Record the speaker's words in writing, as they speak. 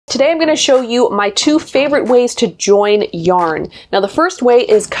Today I'm going to show you my 2 favorite ways to join yarn. Now the first way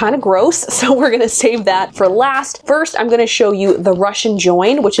is kind of gross, so we're going to save that for last. First, I'm going to show you the Russian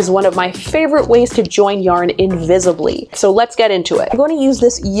join, which is one of my favorite ways to join yarn invisibly. So let's get into it. I'm going to use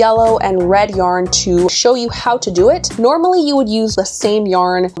this yellow and red yarn to show you how to do it. Normally you would use the same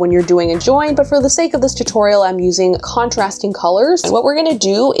yarn when you're doing a join, but for the sake of this tutorial, I'm using contrasting colors. And what we're going to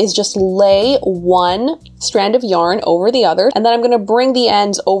do is just lay one strand of yarn over the other, and then I'm going to bring the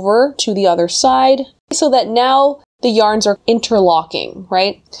ends over to the other side so that now the yarns are interlocking,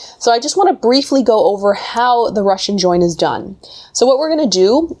 right? So I just want to briefly go over how the Russian join is done. So what we're going to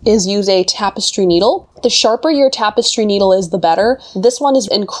do is use a tapestry needle. The sharper your tapestry needle is, the better. This one is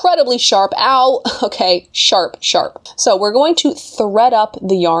incredibly sharp. Ow! Okay, sharp. So we're going to thread up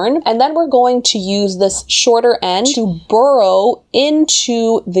the yarn, and then we're going to use this shorter end to burrow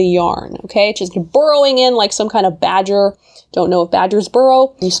into the yarn, okay? Just burrowing in like some kind of badger. Don't know if badgers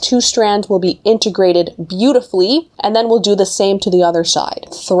burrow. These 2 strands will be integrated beautifully, and then we'll do the same to the other side.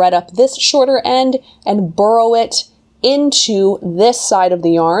 Thread up this shorter end and burrow it into this side of the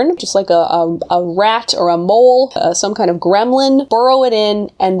yarn, just like a rat or a mole, some kind of gremlin. Burrow it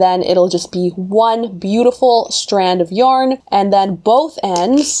in, and then it'll just be one beautiful strand of yarn, and then both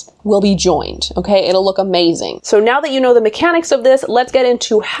ends will be joined, okay? It'll look amazing. So now that you know the mechanics of this, let's get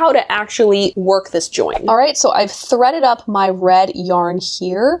into how to actually work this join. All right, so I've threaded up my red yarn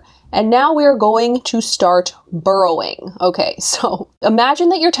here, and now we're going to start burrowing. Okay, so imagine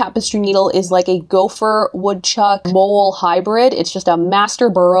that your tapestry needle is like a gopher, woodchuck, mole hybrid. It's just a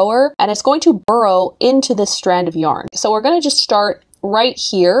master burrower, and it's going to burrow into this strand of yarn. So we're going to just start right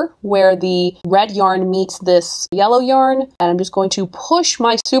here where the red yarn meets this yellow yarn, and I'm just going to push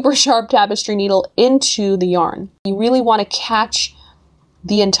my super sharp tapestry needle into the yarn. You really want to catch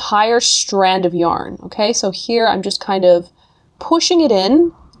the entire strand of yarn, okay? So here I'm just kind of pushing it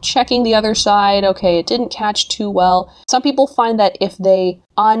in, checking the other side. Okay, it didn't catch too well. Some people find that if they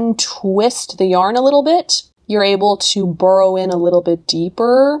untwist the yarn a little bit, you're able to burrow in a little bit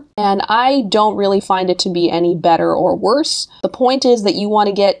deeper, and I don't really find it to be any better or worse. The point is that you want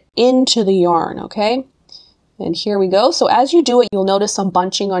to get into the yarn, okay? And here we go. So as you do it, you'll notice some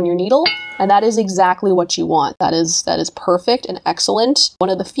bunching on your needle, and that is exactly what you want. That is perfect and excellent.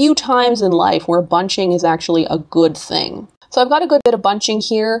 One of the few times in life where bunching is actually a good thing. So I've got a good bit of bunching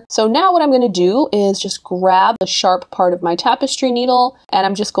here. So now what I'm going to do is just grab the sharp part of my tapestry needle, and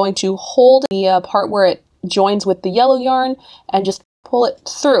I'm just going to hold the part where it joins with the yellow yarn and just pull it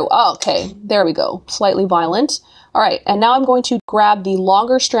through. Oh, okay, there we go. Slightly violent. All right, and now I'm going to grab the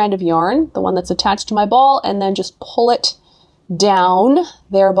longer strand of yarn, the one that's attached to my ball, and then just pull it down,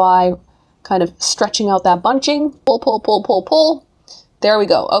 thereby kind of stretching out that bunching. Pull, pull, pull, pull, pull. There we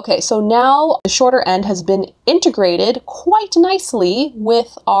go. Okay, so now the shorter end has been integrated quite nicely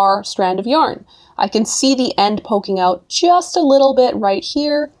with our strand of yarn. I can see the end poking out just a little bit right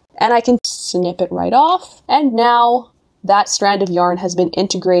here, and I can snip it right off. And now that strand of yarn has been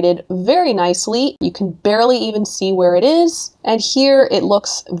integrated very nicely. You can barely even see where it is. And here it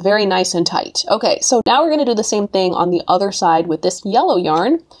looks very nice and tight. Okay, so now we're going to do the same thing on the other side with this yellow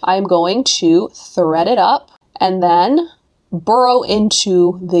yarn. I'm going to thread it up and then burrow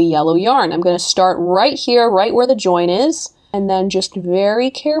into the yellow yarn. I'm going to start right here, right where the join is, and then just very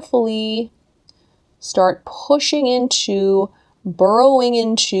carefully start pushing into, burrowing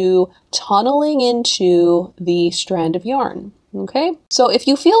into, tunneling into the strand of yarn. Okay? So if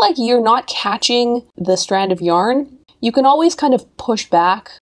you feel like you're not catching the strand of yarn, you can always kind of push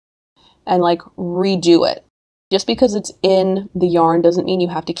back and like redo it. Just because it's in the yarn doesn't mean you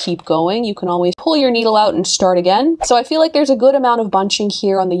have to keep going. You can always pull your needle out and start again. So I feel like there's a good amount of bunching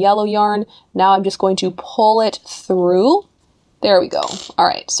here on the yellow yarn. Now I'm just going to pull it through. There we go. All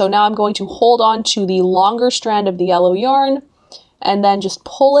right, so now I'm going to hold on to the longer strand of the yellow yarn and then just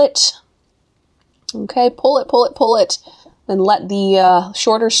pull it. Okay, pull it, pull it, pull it, and let the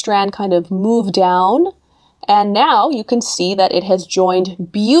shorter strand kind of move down. And now you can see that it has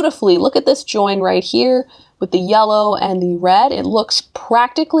joined beautifully. Look at this join right here with the yellow and the red. It looks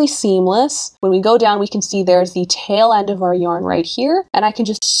practically seamless. When we go down, we can see there's the tail end of our yarn right here, and I can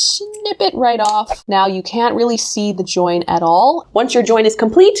just snip it right off. Now you can't really see the join at all. Once your join is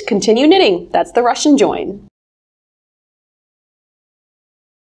complete, continue knitting. That's the Russian join.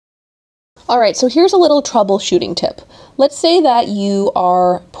 All right, so here's a little troubleshooting tip. Let's say that you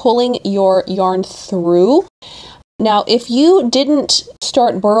are pulling your yarn through. Now, if you didn't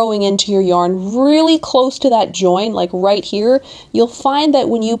start burrowing into your yarn really close to that join, like right here, you'll find that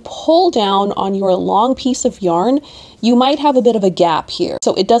when you pull down on your long piece of yarn, you might have a bit of a gap here.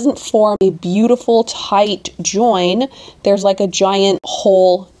 So it doesn't form a beautiful, tight join. There's like a giant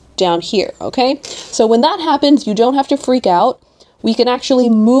hole down here, okay? So when that happens, you don't have to freak out. We can actually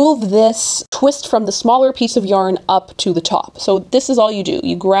move this twist from the smaller piece of yarn up to the top. So this is all you do.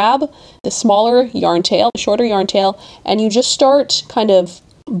 You grab the smaller yarn tail, the shorter yarn tail, and you just start kind of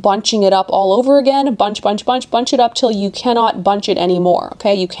bunching it up all over again. Bunch, bunch, bunch, bunch it up till you cannot bunch it anymore,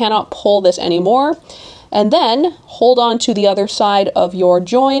 okay? You cannot pull this anymore. And then hold on to the other side of your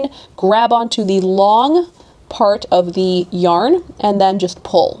join, grab onto the long part of the yarn, and then just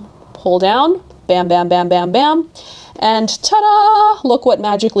pull. Pull down, bam, bam, bam, bam, bam. And ta-da! Look what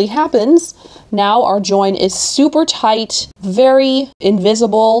magically happens. Now our join is super tight, very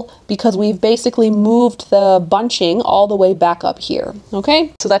invisible, because we've basically moved the bunching all the way back up here,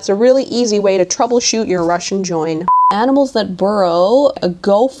 okay? So that's a really easy way to troubleshoot your Russian join. Animals that burrow: a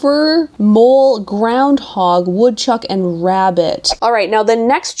gopher, mole, groundhog, woodchuck, and rabbit. All right, now the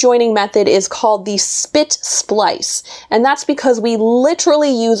next joining method is called the spit splice. And that's because we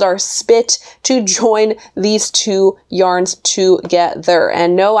literally use our spit to join these two yarns together.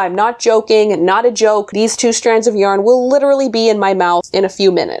 And no, I'm not joking, not a joke. These two strands of yarn will literally be in my mouth in a few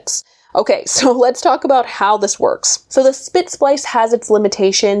minutes. Okay, so let's talk about how this works. So the spit splice has its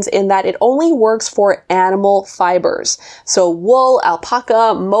limitations in that it only works for animal fibers. So wool,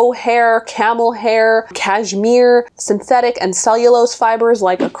 alpaca, mohair, camel hair, cashmere, synthetic and cellulose fibers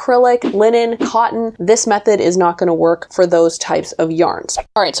like acrylic, linen, cotton. This method is not going to work for those types of yarns.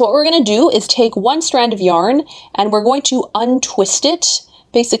 All right, so what we're going to do is take one strand of yarn and we're going to untwist it.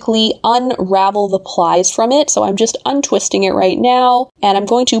 Basically unravel the plies from it. So I'm just untwisting it right now, and I'm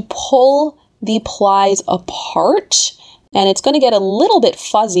going to pull the plies apart, and it's going to get a little bit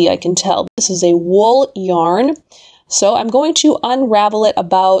fuzzy, I can tell. This is a wool yarn. So I'm going to unravel it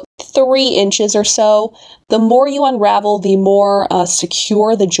about 3 inches or so. The more you unravel, the more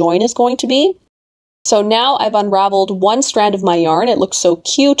secure the join is going to be. So now I've unraveled one strand of my yarn. It looks so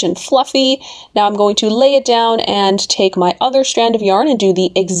cute and fluffy. Now I'm going to lay it down and take my other strand of yarn and do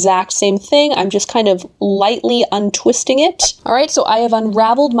the exact same thing. I'm just kind of lightly untwisting it. All right, so I have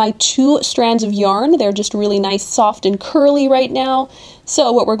unraveled my 2 strands of yarn. They're just really nice, soft, and curly right now.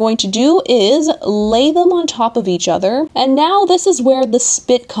 So what we're going to do is lay them on top of each other. And now this is where the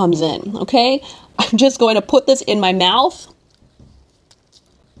spit comes in, okay? I'm just going to put this in my mouth.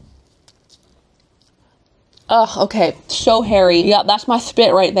 Ugh, okay, so hairy. Yeah, that's my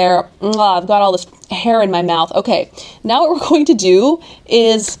spit right there. I've got all this hair in my mouth. Okay, now what we're going to do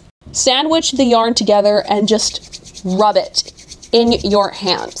is sandwich the yarn together and just rub it in your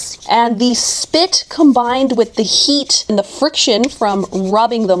hands. And the spit combined with the heat and the friction from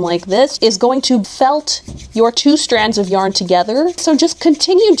rubbing them like this is going to felt your 2 strands of yarn together. So just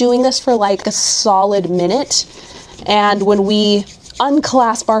continue doing this for like a solid minute. And when we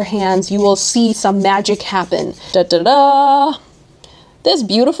unclasp our hands, you will see some magic happen. Da da da! This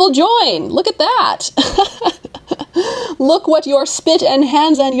beautiful join! Look at that! Look what your spit and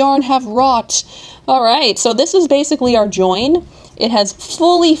hands and yarn have wrought. All right, so this is basically our join. It has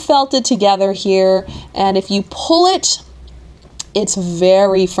fully felted together here, and if you pull it, it's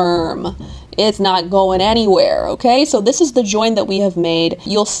very firm. It's not going anywhere, okay? So this is the join that we have made.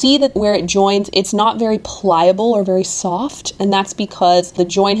 You'll see that where it joins, it's not very pliable or very soft, and that's because the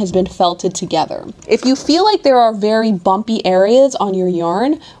join has been felted together. If you feel like there are very bumpy areas on your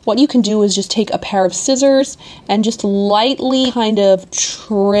yarn, what you can do is just take a pair of scissors and just lightly kind of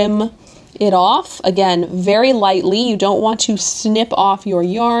trim it off. Again, very lightly. You don't want to snip off your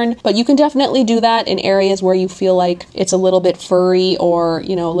yarn, but you can definitely do that in areas where you feel like it's a little bit furry or,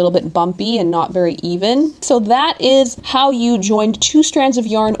 you know, a little bit bumpy and not very even. So that is how you joined 2 strands of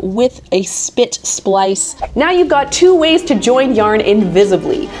yarn with a spit splice. Now you've got 2 ways to join yarn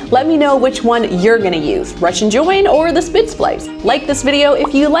invisibly. Let me know which one you're gonna use, Russian join or the spit splice. Like this video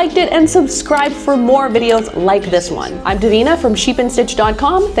if you liked it and subscribe for more videos like this one. I'm Davina from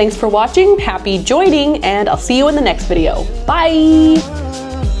sheepandstitch.com. Thanks for watching. Happy joining, and I'll see you in the next video. Bye!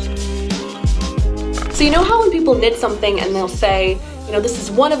 So you know how when people knit something and they'll say, you know, this is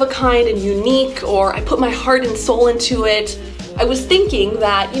one of a kind and unique, or I put my heart and soul into it. I was thinking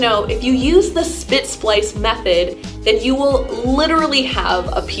that, you know, if you use the spit splice method, then you will literally have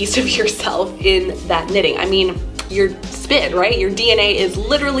a piece of yourself in that knitting. I mean, your spit, right? Your DNA is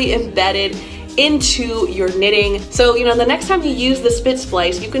literally embedded into your knitting. So, you know, the next time you use the spit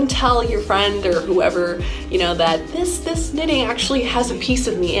splice, you can tell your friend or whoever, you know, that this knitting actually has a piece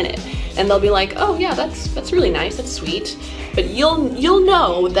of me in it. And they'll be like, oh yeah, that's really nice, that's sweet. But you'll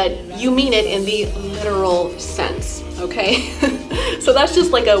know that you mean it in the literal sense, okay? So that's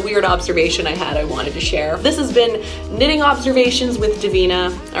just like a weird observation I had I wanted to share. This has been Knitting Observations with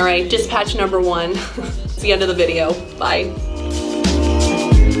Davina. All right, dispatch number 1. It's the end of the video. Bye.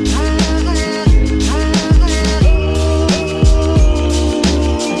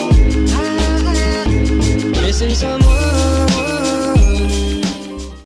 someone